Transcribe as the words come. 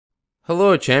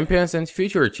Hello champions and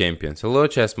future champions, hello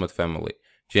Chessmood family.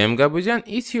 Hovhannes Gabuzyan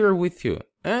is here with you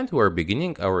and we're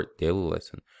beginning our daily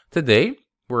lesson. Today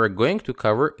we're going to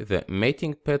cover the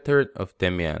mating pattern of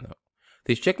Damiano.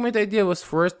 This checkmate idea was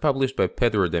first published by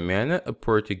Pedro Damiano, a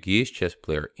Portuguese chess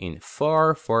player in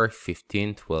far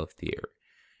 1512th year.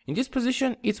 In this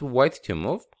position it's white to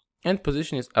move and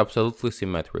position is absolutely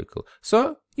symmetrical.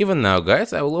 So even now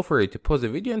guys, I will offer you to pause the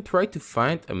video and try to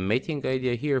find a mating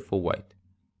idea here for white.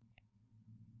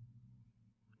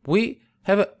 We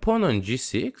have a pawn on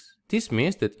g6. This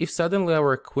means that if suddenly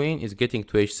our queen is getting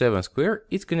to h7 square,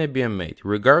 it's gonna be a mate,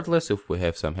 regardless if we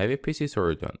have some heavy pieces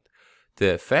or don't.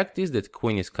 The fact is that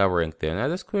queen is covering the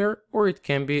another square, or it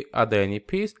can be other any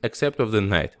piece except of the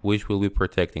knight, which will be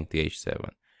protecting the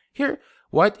h7. Here,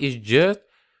 white is just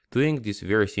doing this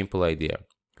very simple idea.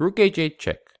 Rook h8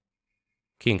 check.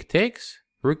 King takes,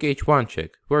 rook h1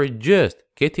 check. We're just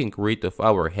getting rid of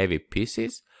our heavy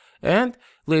pieces, and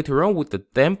later on with the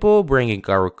tempo bringing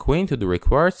our queen to the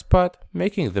required spot,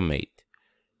 making the mate.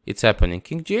 It's happening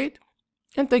king g8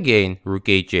 and again rook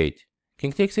h8.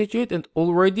 King takes h8 and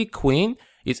already queen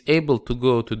is able to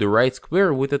go to the right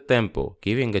square with a tempo,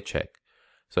 giving a check.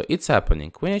 So it's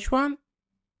happening queen h1,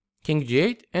 king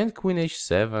g8 and queen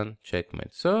h7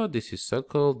 checkmate. So this is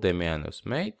so-called Damiano's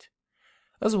mate.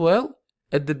 As well,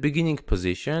 at the beginning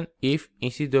position, if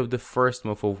instead of the first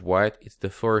move of white it's the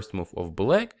first move of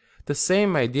black, the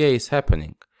same idea is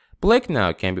happening. Black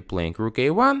now can be playing rook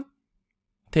a1,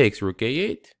 takes rook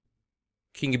a8,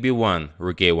 king b1,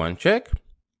 rook a1 check,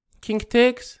 king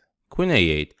takes, queen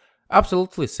a8.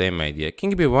 Absolutely same idea,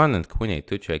 king b1 and queen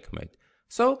a2 checkmate.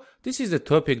 So this is the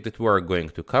topic that we are going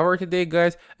to cover today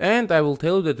guys, and I will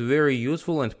tell you that very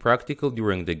useful and practical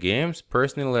during the games.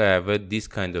 Personally I have had these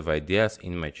kind of ideas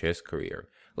in my chess career.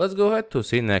 Let's go ahead to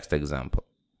see next example.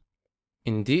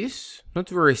 In this not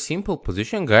very simple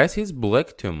position guys, it's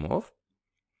black to move.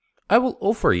 I will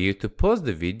offer you to pause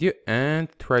the video and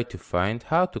try to find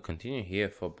how to continue here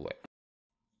for black.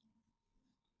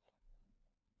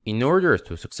 In order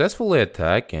to successfully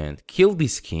attack and kill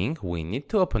this king, we need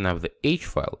to open up the h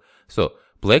file. So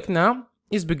black now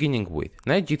is beginning with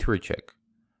knight g3 check,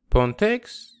 pawn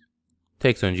takes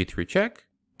on g3 check,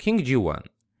 king g1.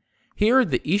 Here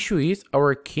the issue is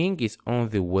our king is on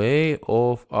the way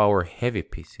of our heavy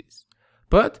pieces.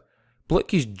 But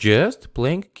black is just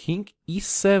playing king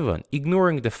e7,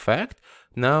 ignoring the fact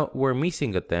now we're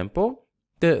missing a tempo.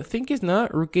 The thing is now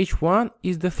rook h1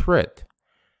 is the threat.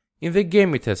 In the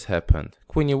game it has happened.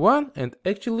 Queen e1 and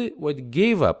actually white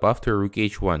gave up after rook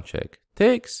h1 check.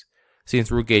 Takes.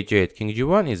 Since rook h8 king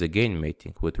g1 is again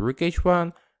mating with rook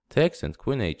h1, takes and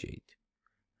queen h8.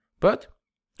 But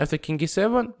after king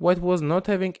e7, white was not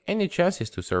having any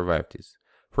chances to survive this.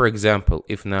 For example,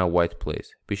 if now white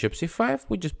plays bishop c5,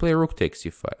 we just play rook takes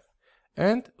c5.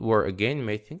 And we're again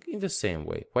mating in the same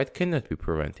way. White cannot be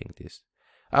preventing this.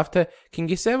 After king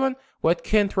e7, white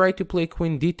can try to play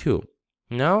queen d2.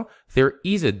 Now there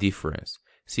is a difference,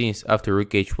 since after rook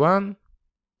h1,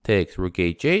 takes rook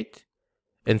h8,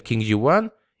 and king g1,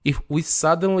 if we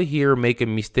suddenly here make a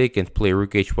mistake and play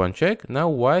rook h1 check, now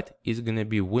white is gonna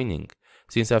be winning.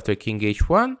 Since after king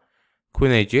h1,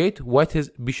 queen h8, white has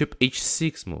bishop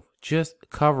h6 move, just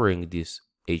covering this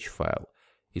h file.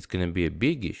 It's gonna be a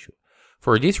big issue.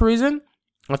 For this reason,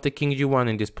 after king g1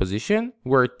 in this position,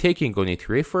 we're taking on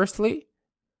e3 firstly,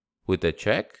 with a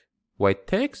check, white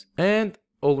takes, and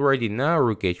already now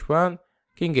rook h1,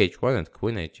 king h1 and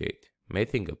queen h8,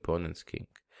 mating opponent's king.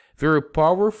 Very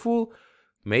powerful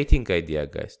mating idea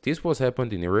guys. This was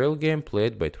happened in a real game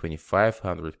played by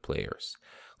 2500 players.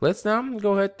 Let's now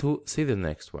go ahead to see the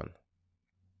next one.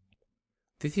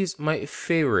 This is my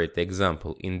favorite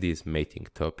example in this mating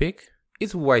topic.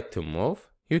 It's white to move.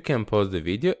 You can pause the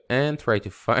video and try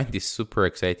to find this super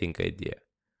exciting idea.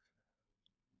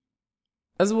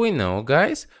 As we know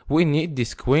guys, we need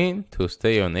this queen to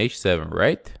stay on h7,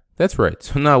 right? That's right,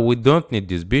 so now we don't need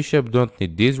this bishop, don't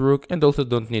need this rook, and also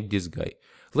don't need this guy.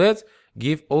 Let's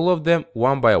give all of them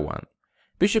one by one.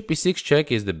 Bishop e6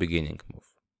 check is the beginning move.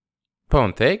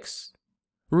 Pawn takes,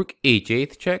 rook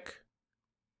h8 check,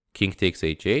 king takes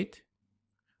h8,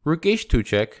 rook h2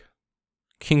 check,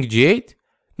 king g8,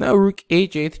 now rook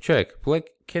h8 check. Black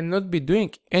cannot be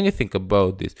doing anything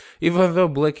about this. Even though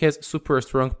black has super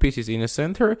strong pieces in the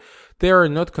center, they are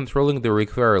not controlling the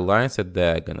required lines at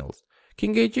diagonals.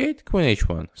 King h8, queen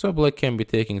h1. So black can be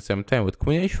taking some time with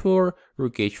queen h4,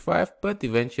 rook h5, but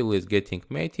eventually is getting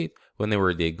mated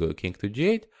whenever they go king to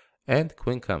g8 and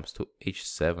queen comes to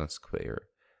h7 square.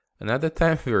 Another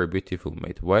time, very beautiful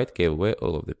mate. White gave away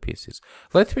all of the pieces.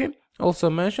 Let me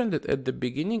Also mentioned that at the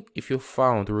beginning, if you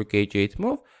found rook h8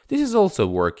 move, this is also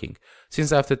working,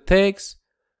 since after takes,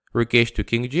 rook h to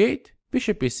king g8,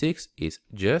 bishop e6 is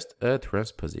just a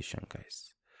transposition,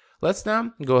 guys. Let's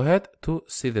now go ahead to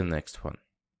see the next one.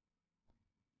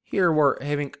 Here we're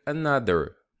having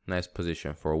another nice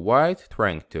position for white,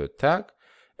 trying to attack,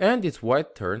 and it's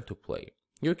white's turn to play.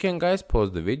 You can, guys,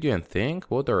 pause the video and think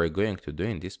what are we going to do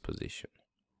in this position.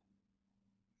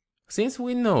 Since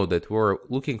we know that we're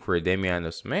looking for a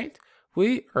Damiano Mate,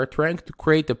 we are trying to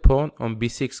create a pawn on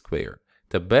b6 square.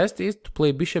 The best is to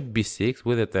play bishop b6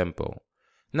 with a tempo.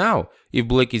 Now, if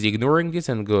black is ignoring this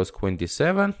and goes queen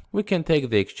d7, we can take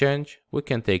the exchange, we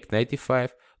can take knight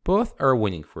e5, both are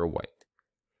winning for white.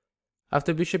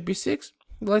 After bishop b6,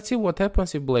 let's see what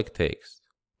happens if black takes.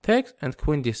 Takes and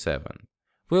queen d7.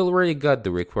 We already got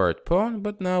the required pawn,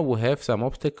 but now we have some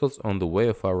obstacles on the way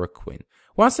of our queen.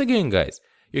 Once again, guys,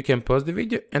 you can pause the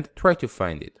video and try to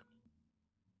find it.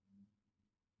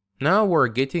 Now we're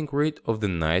getting rid of the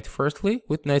knight firstly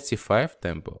with knight c5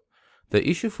 tempo. The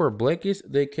issue for black is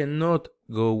they cannot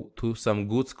go to some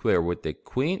good square with the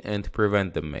queen and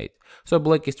prevent the mate. So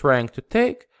black is trying to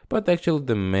take, but actually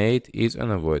the mate is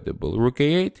unavoidable. Rook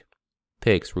a8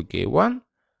 takes rook a1,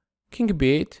 king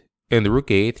b8, and rook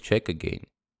a8 check again.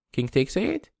 King takes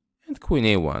a8 and queen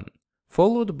a1,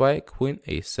 followed by queen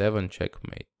a7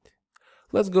 checkmate.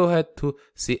 Let's go ahead to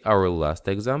see our last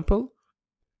example.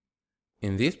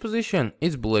 In this position,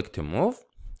 it's black to move.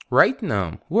 Right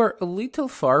now, we're a little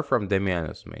far from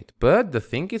Damiano's mate, but the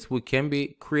thing is we can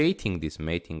be creating this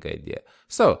mating idea.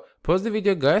 So, pause the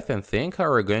video, guys, and think how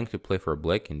we're going to play for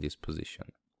black in this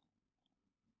position.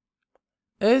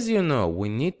 As you know, we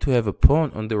need to have a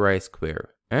pawn on the right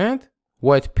square, and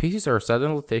white pieces are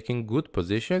suddenly taking good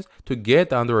positions to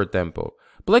get under a tempo.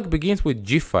 Black begins with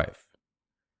g5.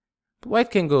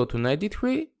 White can go to knight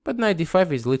d3, but knight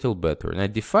d5 is little better.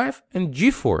 Knight d5 and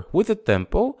g4 with a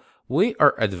tempo, we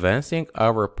are advancing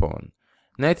our pawn.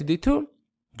 Knight d2,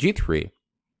 g3.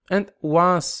 And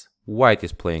once white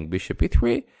is playing bishop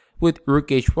e3, with rook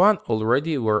h1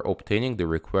 already we're obtaining the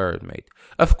required mate.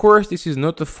 Of course, this is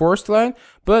not a forced line,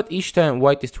 but each time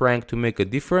white is trying to make a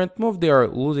different move, they are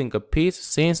losing a piece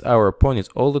since our pawn is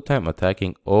all the time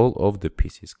attacking all of the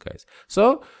pieces, guys.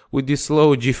 So, with this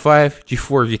slow g5,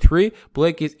 g4, g3,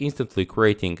 black is instantly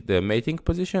creating the mating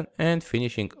position and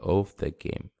finishing off the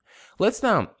game. Let's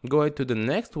now go ahead to the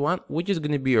next one, which is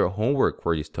going to be your homework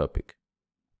for this topic.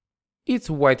 It's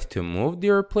white to move,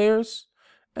 dear players,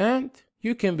 and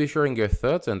you can be sharing your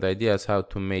thoughts and ideas how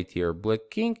to mate your black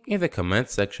king in the comment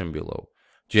section below.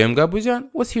 Hovhannes Gabuzyan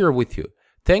was here with you.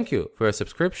 Thank you for your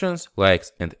subscriptions,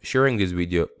 likes, and sharing this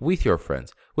video with your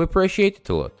friends. We appreciate it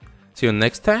a lot. See you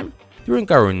next time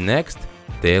during our next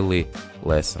daily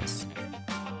lessons.